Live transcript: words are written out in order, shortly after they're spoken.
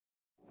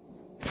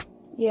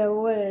Yeah,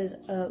 what is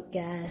up,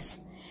 guys?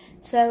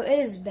 So it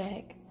is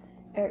back.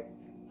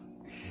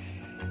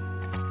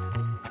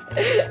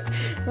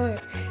 Wait,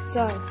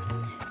 sorry,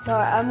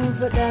 I'm gonna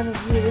put down the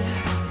video.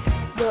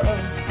 But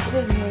it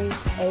is me,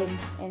 Aiden,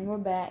 and we're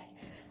back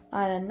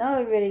on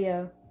another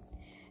video.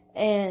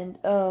 And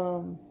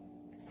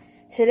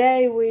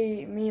today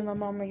me and my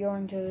mom are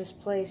going to this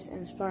place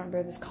in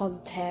Spartanburg. It's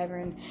called The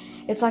Tavern.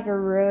 It's like a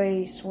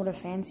really sort of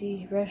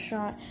fancy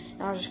restaurant.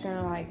 And I was just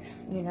gonna, like,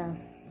 you know,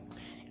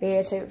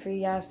 videotape it for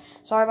you guys.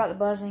 Sorry about the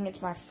buzzing.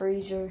 It's my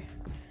freezer.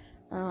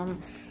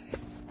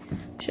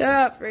 Shut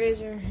up,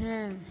 freezer.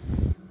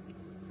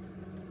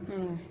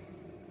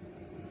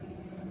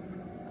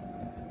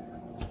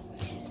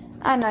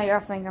 I know y'all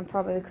think I'm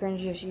probably the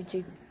cringiest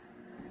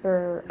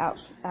YouTuber out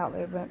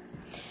there, but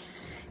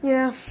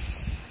yeah.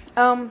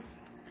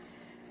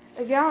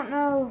 If y'all don't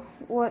know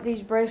what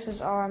these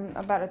bracelets are, I'm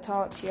about to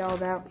talk to y'all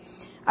about.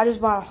 I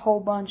just bought a whole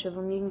bunch of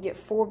them. You can get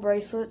 4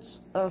 bracelets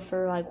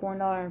for like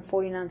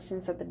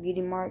 $1.49 at the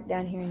Beauty Mart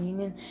down here in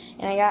Union.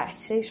 And I got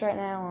 6 right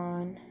now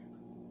on.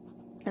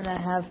 And I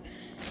have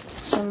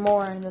some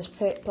more in this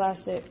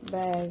plastic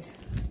bag.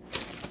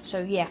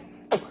 So yeah.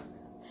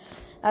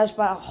 I just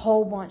bought a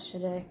whole bunch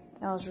today.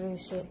 That was really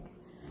sick.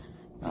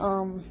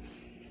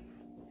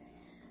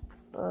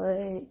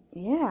 But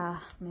yeah,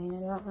 I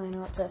mean, I don't really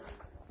know what to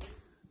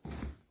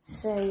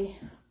say.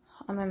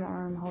 I'm in my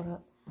room, hold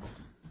up.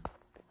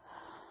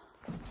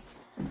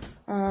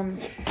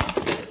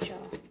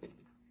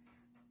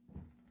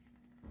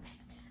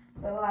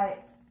 But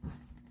like,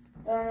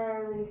 don't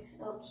know really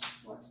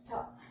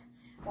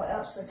what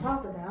else to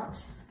talk about.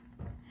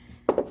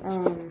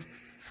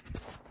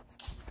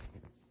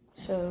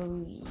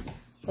 So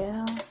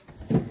yeah.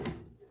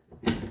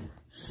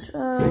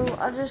 So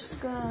I just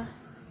gonna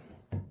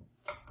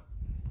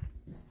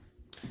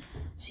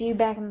see you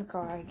back in the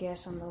car, I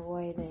guess, on the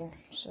way there.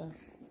 So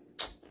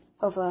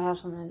hopefully I have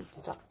something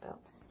to talk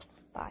about.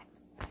 Bye.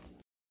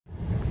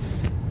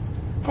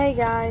 Hey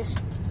guys.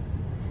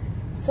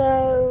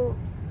 So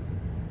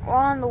we're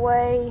on the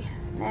way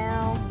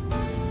now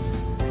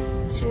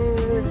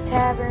to the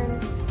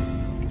tavern.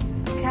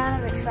 I'm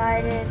kind of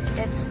excited.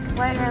 It's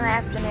later in the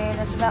afternoon.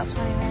 It's about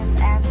 20 minutes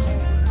after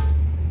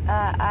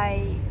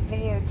I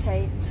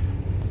videotaped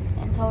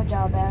and told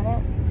y'all about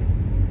it.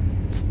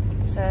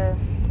 So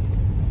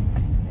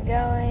we're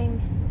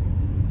going,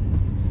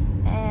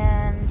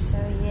 and so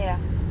yeah.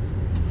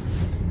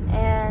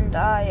 And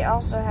I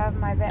also have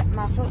my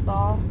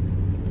football,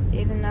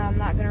 even though I'm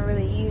not gonna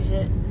really use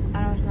it.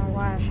 I don't know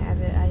why I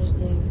have it. I just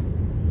do.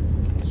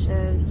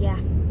 So yeah.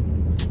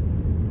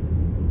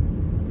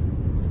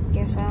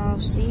 Guess I'll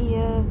see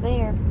you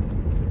there.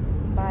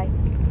 Bye.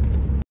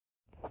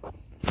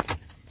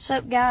 What's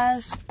up,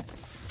 guys?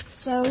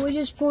 So we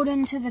just pulled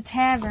into the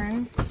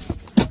tavern.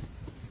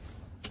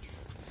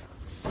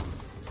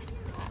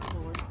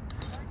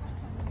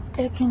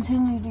 It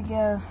continued to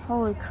go.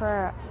 Holy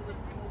crap.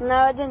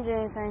 No, it didn't do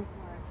anything.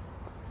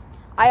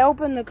 I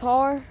opened the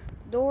car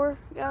door,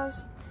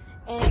 guys,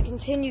 and it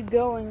continued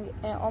going,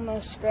 and it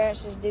almost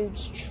scratched this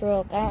dude's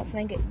truck. I don't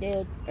think it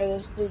did, or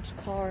this dude's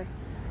car.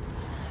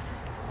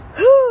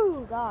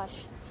 Whew,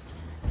 gosh.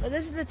 But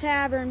this is the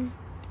tavern.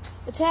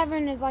 The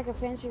tavern is like a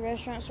fancy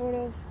restaurant, sort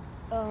of.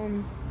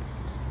 And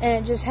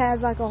it just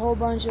has like a whole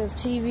bunch of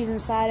TVs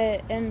inside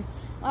it. And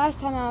last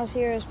time I was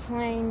here, I was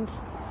playing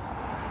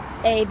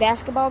a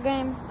basketball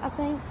game, I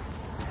think.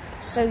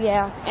 So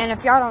yeah. And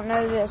if y'all don't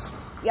know this,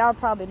 y'all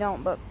probably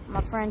don't, but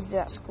my friends do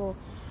at school.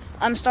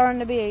 I'm starting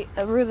to be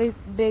a really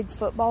big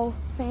football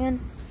fan,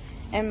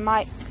 and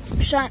might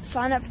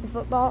sign up for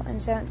football in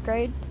 7th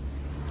grade.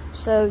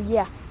 So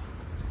yeah.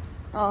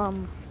 But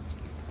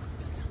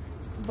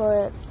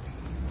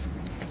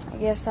I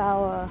guess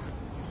I'll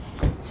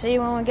see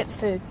you when we get the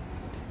food.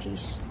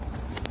 Peace.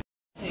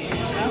 Let's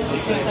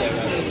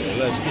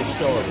get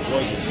started.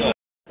 What's up?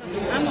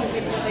 I'm gonna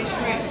get one of these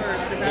shrimp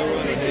first because I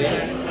was thinking about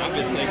it. I've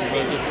been thinking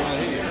about this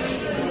right here.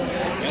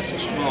 That's a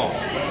small.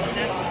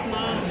 That's the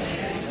small.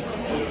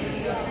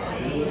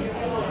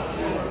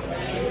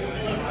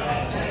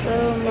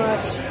 So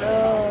much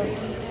stuff.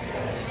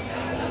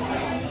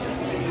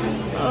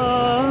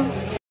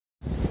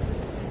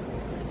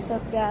 What's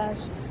up,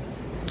 guys?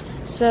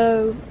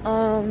 So,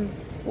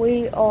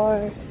 we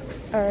are,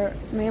 or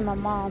me and my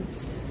mom,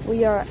 we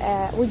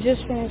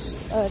just finished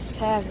a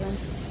tavern.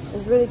 It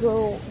was really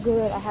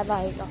good. I had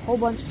like a whole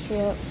bunch of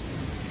shrimp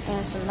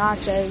and some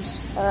nachos.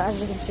 As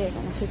you can see, I'm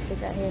gonna take a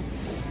pic right here.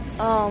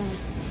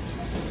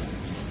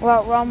 We're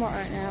at Walmart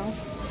right now.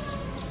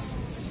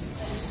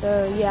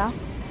 So yeah.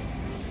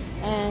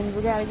 And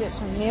we gotta get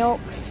some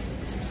milk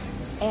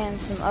and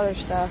some other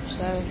stuff.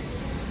 So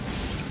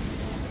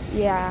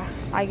yeah,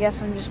 I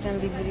guess I'm just gonna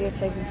be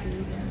videotaping for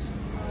you guys.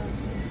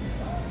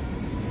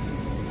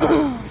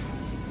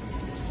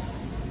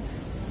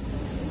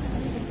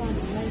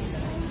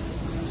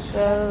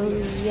 So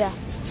yeah,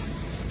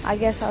 I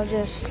guess I'll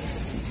just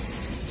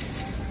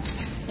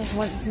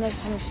when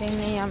next time you see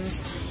me, I'm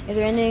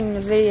either ending the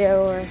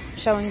video or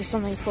showing you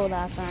something cool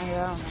that I found.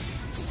 I don't know.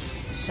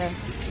 So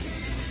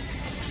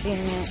see you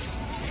in a minute.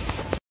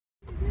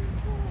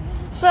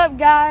 What's up,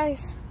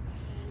 guys?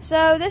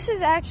 So this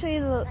is actually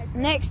the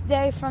next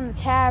day from the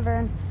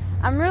tavern.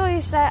 I'm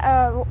really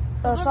sorry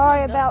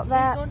about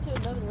that. He's going to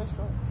another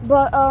restaurant.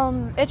 But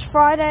it's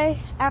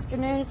Friday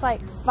afternoon. It's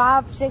like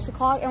 5, 6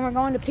 o'clock, and we're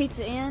going to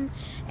Pizza Inn.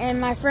 And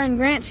my friend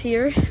Grant's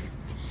here,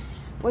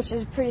 which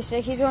is pretty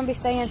sick. He's going to be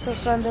staying until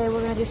Sunday.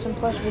 We're going to do some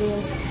plush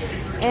videos,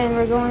 and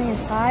we're going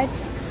inside.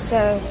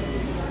 So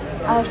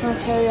I was going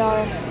to tell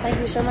y'all, thank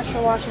you so much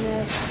for watching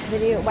this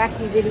video,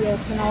 wacky video.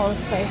 It's been all over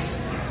the place,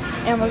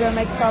 and we're going to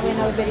make probably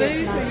another video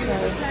tonight.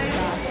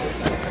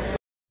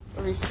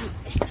 So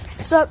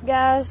what's up,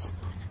 guys?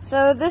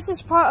 So this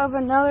is part of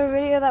another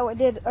video that we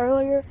did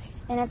earlier,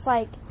 and it's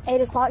like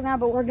 8 o'clock now,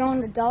 but we're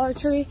going to Dollar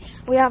Tree.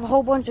 We have a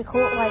whole bunch of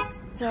for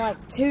like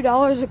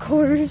 $2 of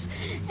quarters,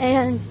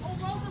 and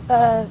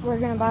we're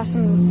gonna buy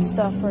some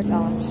stuff for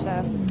 $1. So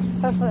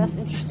hopefully that's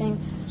interesting.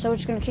 So we're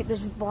just gonna keep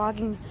this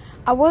vlogging.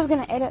 I was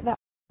gonna edit that.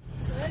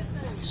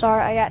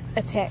 Sorry, I got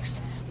a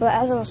text. But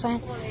as I was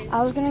saying,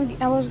 I was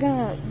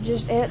gonna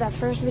just edit that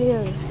first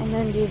video and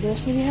then do this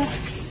video,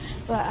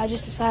 but I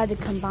just decided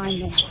to combine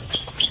them.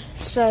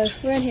 So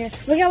we're in here.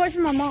 We gotta wait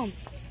for my mom.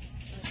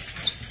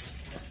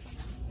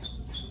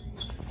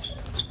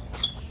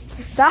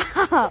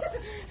 Stop.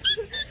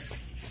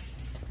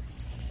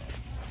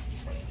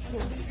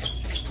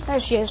 There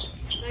she is.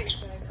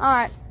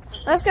 Alright,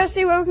 let's go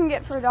see what we can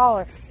get for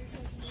 $1.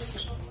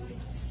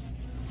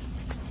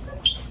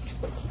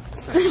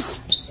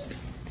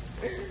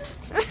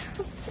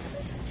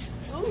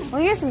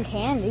 We'll get some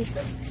candy.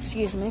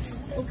 Excuse me.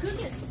 Well,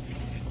 cookies.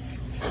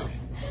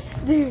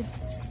 Dude,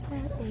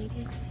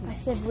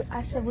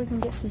 I said we can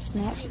get some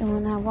snacks, and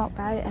when I walked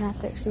by it and I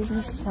said, excuse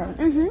me, she said,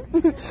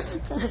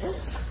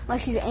 like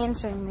she's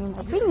answering me,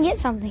 like, we can get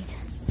something.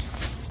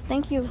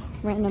 Thank you,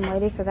 random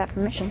lady, for that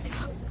permission.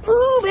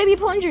 Ooh, baby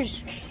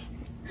plungers.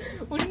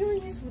 What are you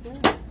going to use for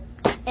that?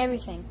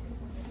 Everything.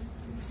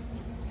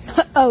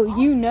 Oh,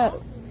 you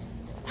know.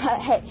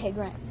 Hey,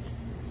 Grant.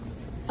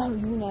 Oh,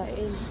 you know.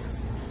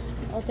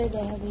 I don't think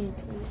they have any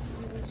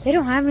toys. They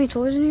don't have any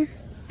toys in here?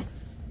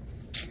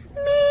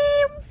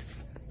 Man,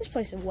 this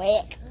place is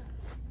wet.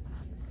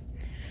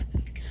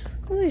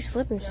 Look at these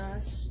slippers.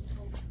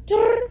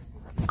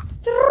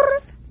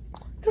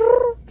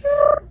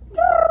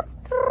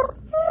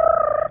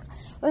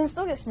 We can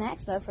still get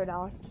snacks though for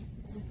 $1.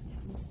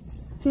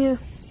 Yeah.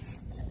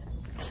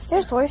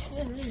 There's toys.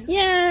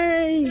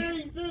 Yay!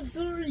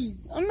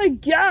 Oh my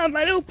god,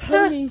 my little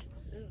pony.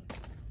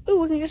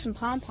 Ooh, we can get some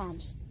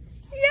pom-poms.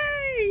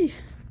 Yay!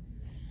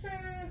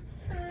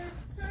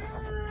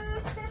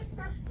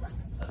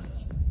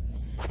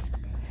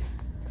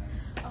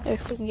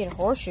 If we can get a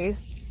horseshoe.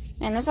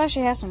 Man, this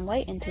actually has some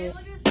weight into it.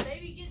 Look at this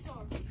baby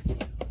guitar.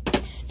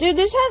 Dude,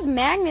 this has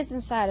magnets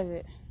inside of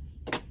it.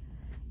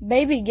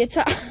 Baby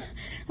guitar.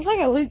 It's like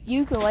a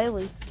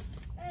ukulele.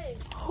 Hey.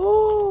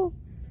 Oh.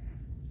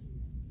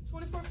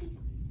 24 pieces.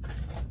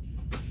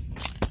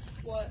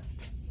 What?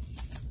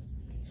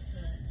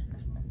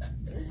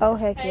 Oh,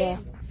 heck yeah.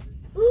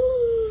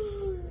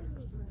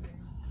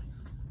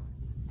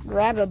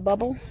 Grab a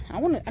bubble. I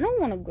don't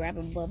want to grab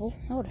a bubble.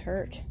 That would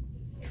hurt.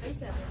 We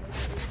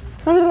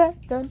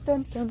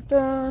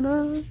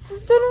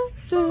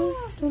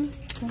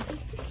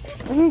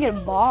can get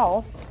a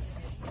ball.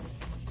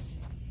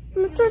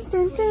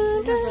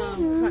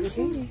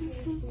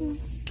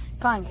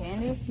 Cotton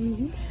candy?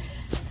 Mm-hmm.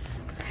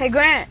 Hey,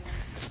 Grant.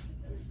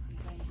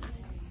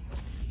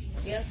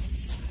 Yeah.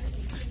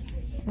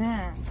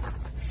 Yeah.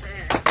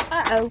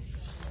 Uh-oh.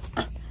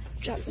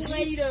 Drop this.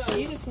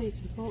 You just need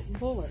some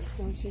bullets,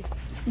 don't you?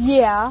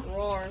 Yeah.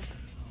 Roar.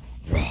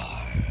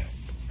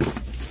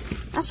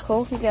 That's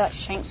cool. You can like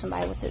shank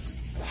somebody with it.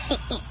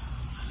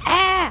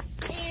 Ah!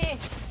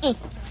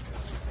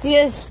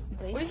 Yes.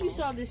 What if you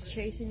saw this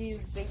chasing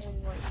you? Big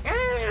one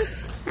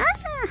like,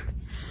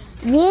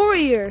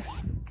 Warrior.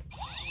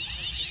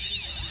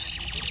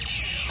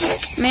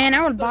 Man,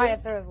 I would buy it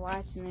if there was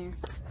lights in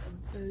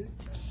there.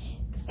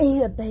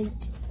 A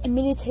bait. A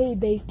military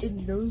bait. It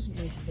knows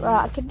me.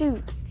 Right, I could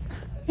do.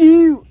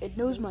 Ew! It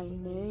knows my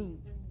name.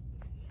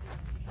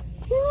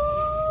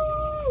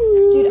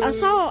 Dude, I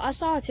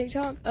saw a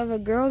TikTok of a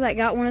girl that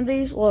got one of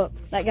these. Look,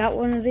 that got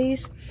one of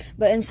these,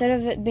 but instead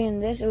of it being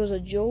this, it was a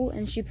jewel,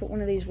 and she put one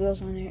of these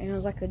wheels on there, and it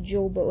was like a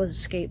jewel, but with a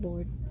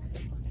skateboard.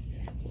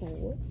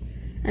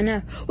 I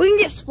know. We can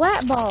get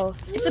splat ball.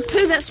 It's a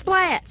poo that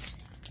splats.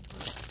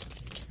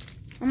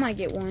 I might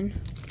get one.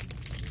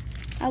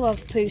 I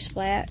love poo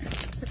splat.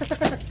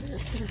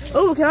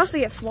 Oh, we can also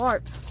get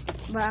flarp,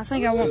 but I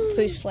think I want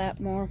poo slap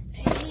more.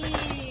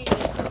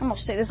 I'm gonna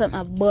stick this up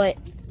my butt.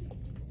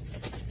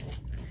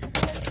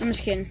 I'm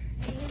just kidding.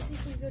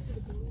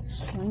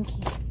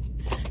 Slinky.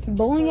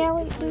 Bowling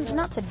alley? Dude,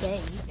 not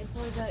today. And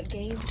play that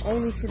game.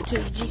 Only for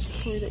just to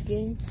play that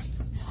game.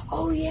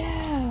 Oh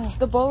yeah.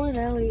 The bowling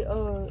alley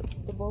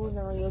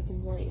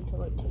opens late until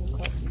like 10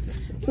 o'clock.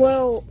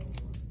 Well,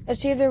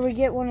 it's either we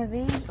get one of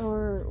these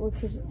or we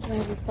could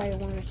maybe play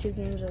 1 or 2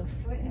 games of.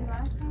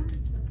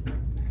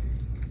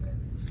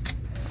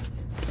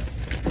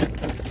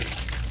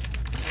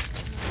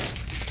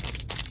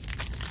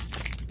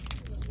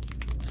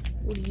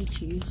 What do you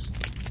choose?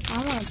 I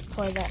want to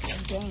play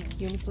that game.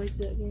 You want to play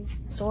that game?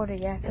 Sorta,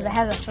 yeah, because it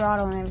has a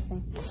throttle and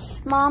everything.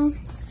 Mom,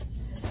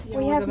 You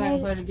we want have to go back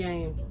and made. play the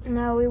game?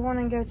 No, we want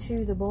to go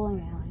to the bowling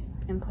alley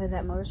and play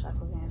that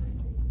motorcycle game.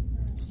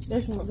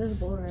 There's a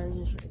bowling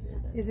alley just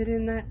right there. Is it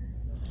in that?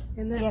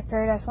 Yeah,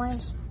 Paradise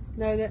Lanes.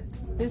 No,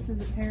 this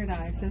isn't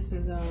Paradise. This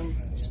is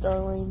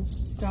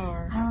Starlanes.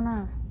 Star. I don't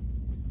know.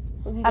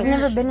 I've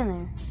never been in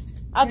there.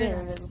 I've been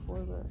in there before,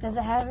 but Does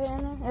it have it in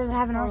there? Does it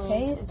have an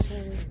arcade?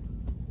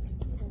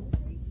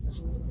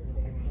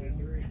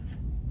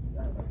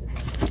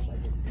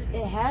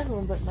 It has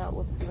one, but not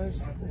with the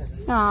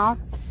motorcycle. Aw.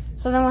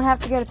 So then we'll have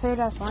to go to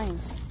Paradise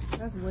Lanes.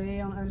 That's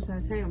way on the other side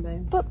of town,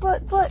 babe. But,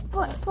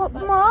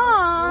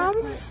 Mom.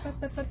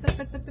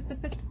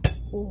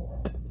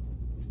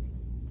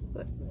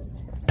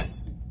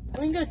 We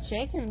can go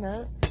checking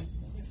that.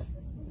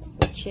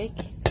 Check.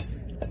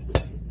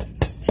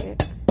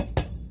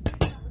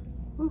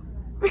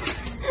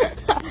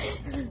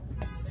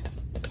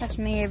 That's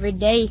me every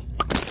day.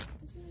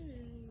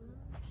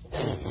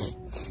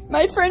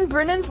 My friend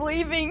Brennan's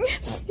leaving.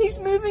 He's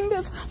moving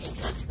to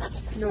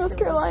North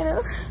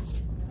Carolina.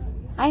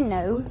 I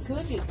know.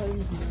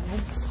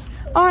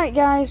 Alright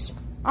guys,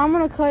 I'm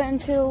gonna cut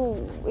until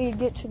we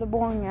get to the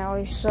bowling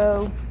alley,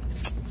 so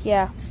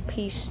yeah,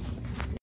 peace.